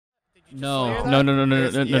No.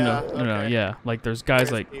 No. Yeah, like there's guys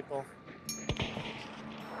There's like. people.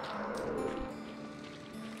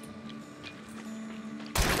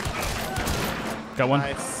 Got one.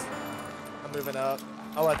 Nice. I'm moving up.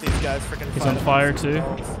 I'll let these guys freaking. He's on fire too.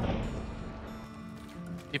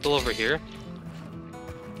 People over here.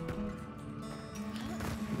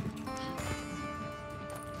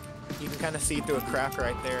 You can kind of see through a crack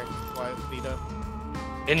right there.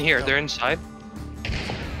 WiseGuyVito. In here, No. they're inside.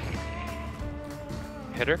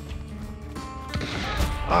 Hit her.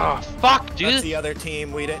 Oh, fuck, That's dude. the other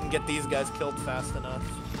team. We didn't get these guys killed fast enough.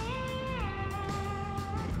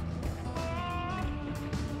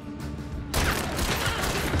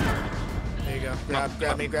 There you go.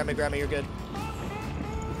 Grab me. You're good.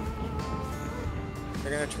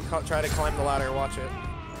 They're gonna try to climb the ladder. Watch it.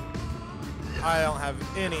 I don't have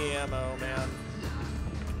any ammo, man.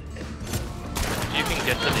 You can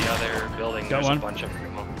get to the other building. Got There's one. a bunch of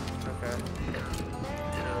ammo. Okay.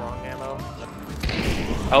 No long ammo.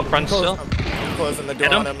 Out front still. I'm closing the door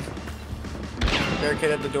Hit on him. him.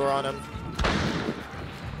 Barricaded the door on him.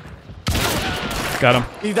 Got him.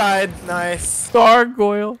 He died. Nice.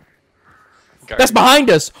 Gargoyle. Guard. That's behind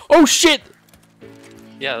us. Oh shit.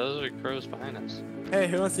 Yeah, those are crows behind us. Hey,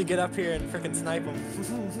 who wants to get up here and freaking snipe him?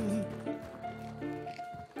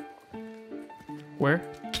 Where?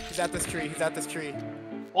 He's at this tree. He's at this tree.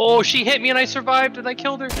 Oh, she hit me and I survived and I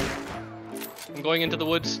killed her. I'm going into the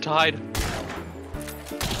woods to hide.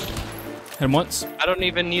 Hit him once. I don't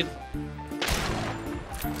even need.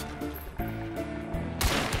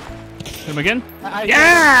 Hit him again. I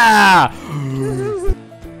Yeah.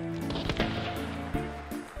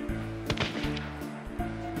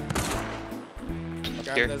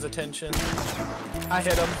 Grabbing his attention. I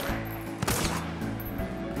hit him.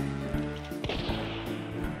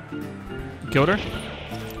 Killed her.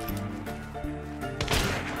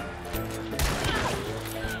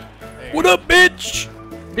 There. What up, bitch?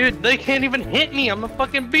 Dude, they can't even hit me. I'm a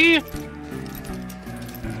fucking bee. I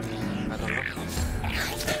don't know.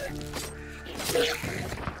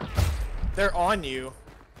 They're on you.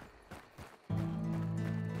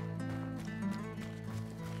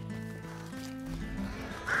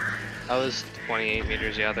 That was 28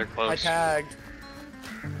 meters. Yeah, they're I close. tagged.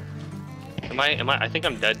 Am I? I think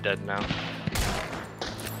I'm dead now.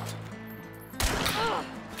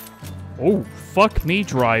 Oh, fuck me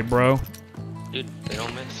dry, bro. Dude, they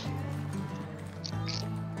don't miss.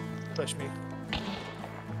 Push me.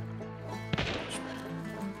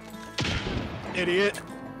 Idiot.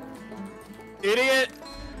 Idiot.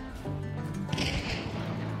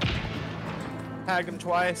 Tagged him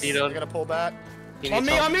twice. You They're don't- gonna pull back. You On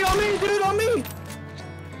need me, help? on me, on me, dude, on me!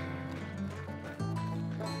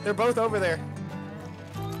 They're both over there.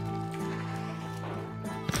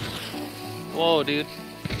 Whoa, dude.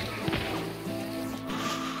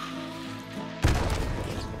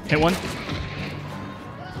 Hit one.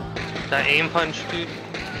 That aim punch, dude.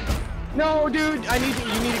 No, dude, you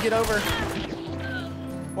need to get over.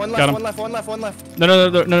 One Got left, him. one left, one left, one left.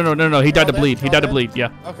 No. He died to All bleed. dead? He All died to dead? bleed. Yeah.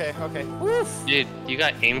 Okay, okay. Woof. Dude, you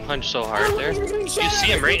got aim punch so hard there. You're getting You shot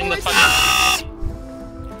see at. him right in the People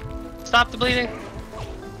fucking. Stop the bleeding.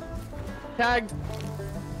 Tagged.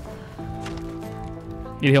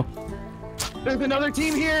 Need a heal. There's another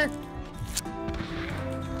team here.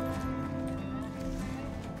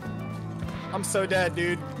 I'm so dead,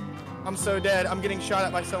 dude. I'm so dead. I'm getting shot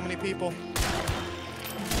at by so many people.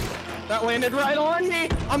 That landed right on me.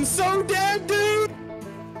 I'm so dead, dude.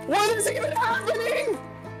 What is even happening?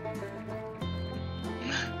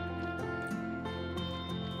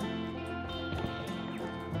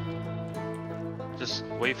 Just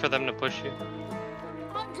wait for them to push you.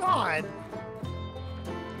 Oh my god.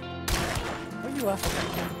 Where you left?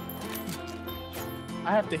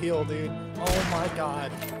 I have to heal, dude. Oh my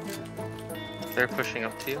god. They're pushing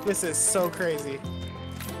up to you. This is so crazy.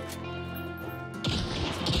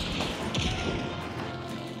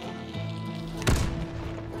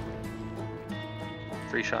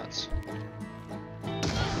 Three shots.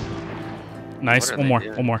 Nice. What are One they more.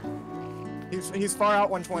 doing? One more. He's far out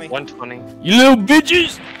 120. 120. You little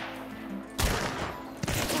bitches.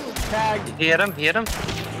 Tagged. He hit him. He hit him.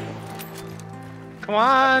 Come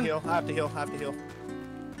I on. have to heal. I have to heal.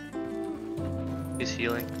 He's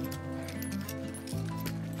healing.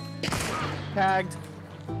 Tagged.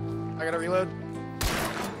 I gotta reload.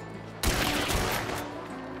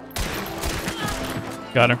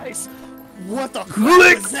 Got her. Nice. What the crap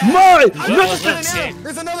Lick is that? my I'm nuts. listening now.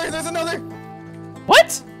 There's another. There's another.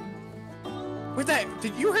 What? Wait,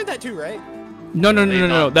 did you heard that too, right? No.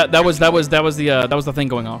 That was the thing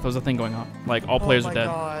going off. That was the thing going off. Like all players oh are my dead.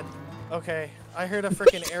 god. Okay. I heard a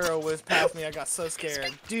freaking arrow whiz past me. I got so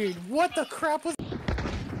scared. Dude, what the crap was...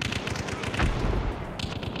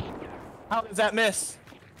 How does that miss?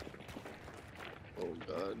 Oh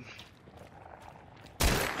god.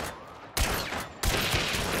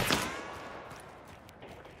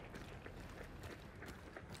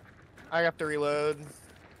 I have to reload.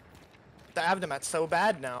 The Abdomat's so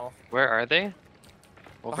bad now. Where are they?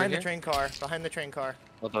 Over Behind here? the train car. Behind the train car.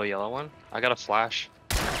 Oh, the yellow one? I got a flash.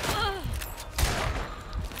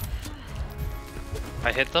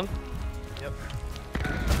 I hit them? Yep.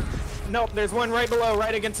 Nope, there's one right below,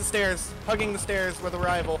 right against the stairs. Hugging the stairs with a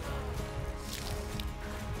rival.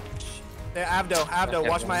 The Abdo,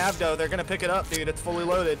 watch my Abdo. They're gonna pick it up, dude. It's fully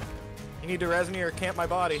loaded. You need to res me or camp my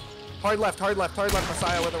body. Hard left,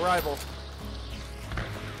 Messiah with a rival.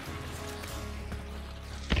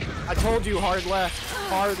 I told you, hard left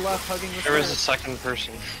hugging the stairs. There was a second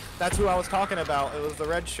person. That's who I was talking about. It was the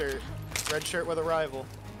red shirt with a rival.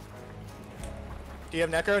 Do you have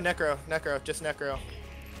Necro? Necro, just Necro.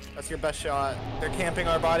 That's your best shot. They're camping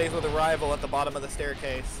our bodies with a rival at the bottom of the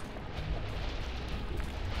staircase.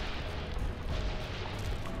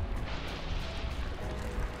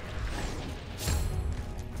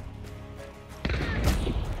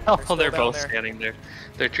 Oh, they're down both there. standing there.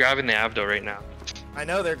 They're grabbing the Abdo right now. I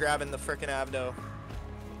know they're grabbing the frickin' Abdo.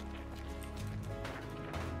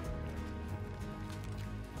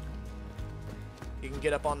 You can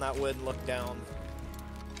get up on that wood and look down.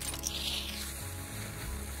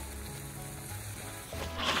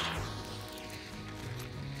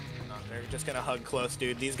 Oh, they're just gonna hug close,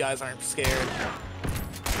 dude. These guys aren't scared.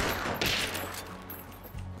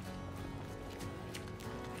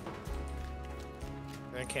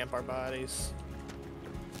 We're gonna camp our bodies.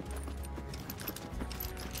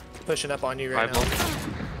 Pushing up on you right now.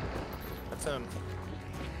 That's him.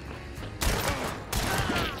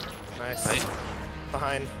 Nice. Right.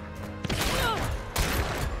 Behind.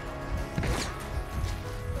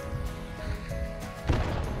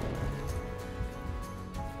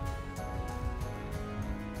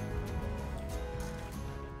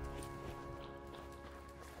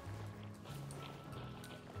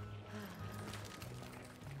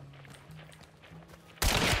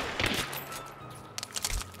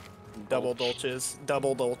 Double dolches.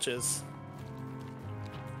 Double dolches.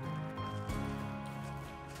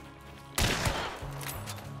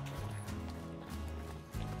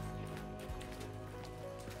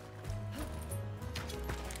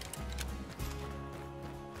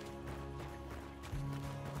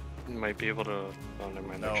 Might be able to. Oh, never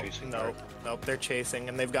mind. They're chasing. Nope. They're chasing,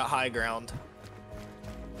 and they've got high ground.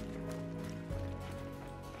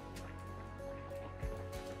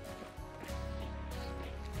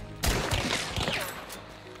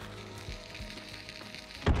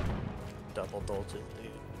 Double dolches, dude.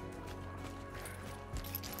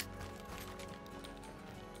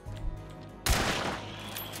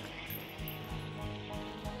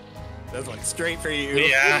 Those went straight for you.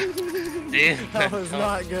 Yeah. Damn. That was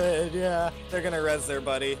not good, yeah. They're gonna res their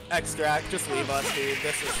buddy. Extract, just leave us, dude.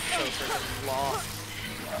 This is so freaking lost.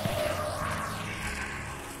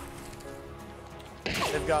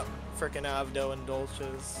 They've got freaking Avdo and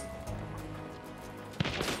Dolces.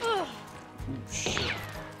 Oh, shit.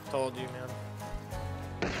 Told you, man.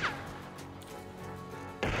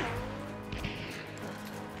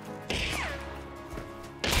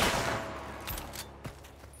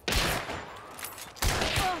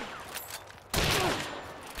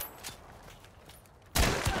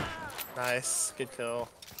 Nice, good kill.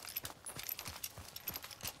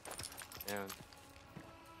 Man.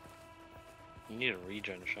 You need a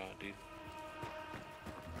regen shot, dude.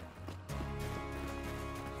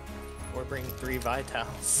 Or bring 3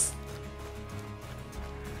 Vitals.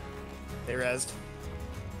 They rezzed.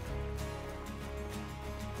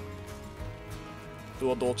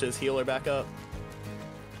 Dual Dolces, healer back up.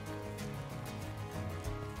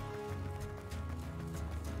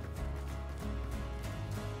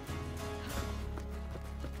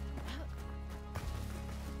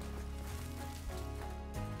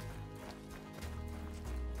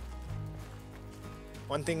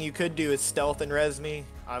 One thing you could do is stealth and res me.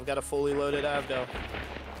 I've got a fully loaded Avdo.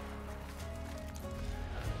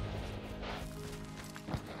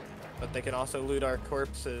 But they can also loot our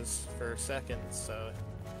corpses for seconds, so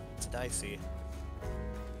it's dicey.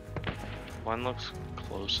 One looks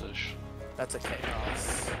close-ish. That's a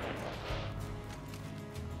chaos.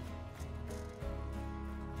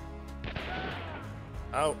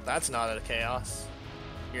 Oh, that's not a chaos.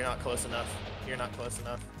 You're not close enough. You're not close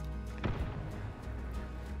enough.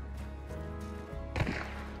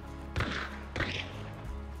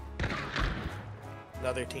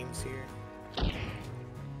 Other teams here.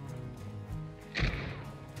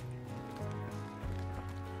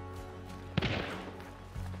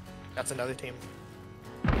 That's another team.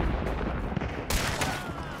 Nice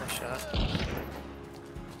shot.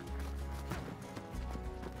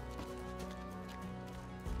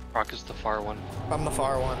 Rock is the far one. I'm the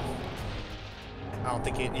far one. I don't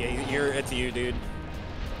think yeah, it's you, dude.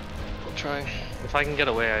 I'll try. If I can get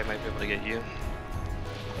away, I might be able to get you.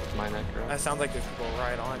 With my necro. That sounds like there's people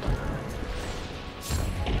right on.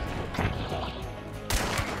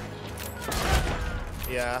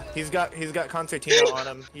 Yeah, he's got Concertina on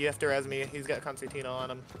him. You have to res me. He's got Concertina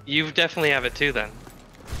on him. You definitely have it too, then.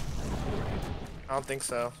 I don't think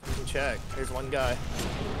so. You can check. There's one guy.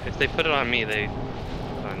 If they put it on me, they put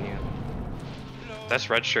it on you. That's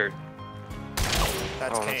red shirt.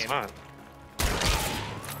 That's oh, Kane. that's not.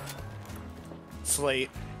 Slate.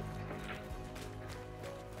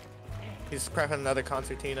 He's prepping another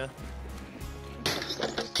Concertina.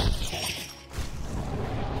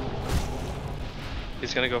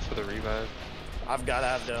 He's gonna go for the revive. I've got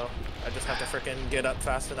Avdo. I just have to frickin' get up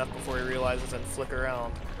fast enough before he realizes and flick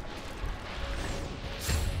around.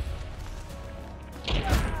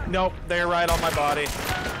 Nope, they're right on my body.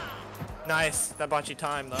 Nice. That bought you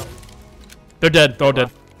time, though. They're dead. They're all dead.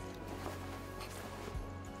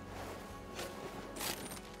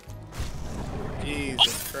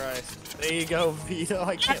 Jesus Christ. There you go, Vito.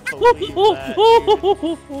 I can't believe that,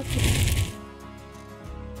 dude.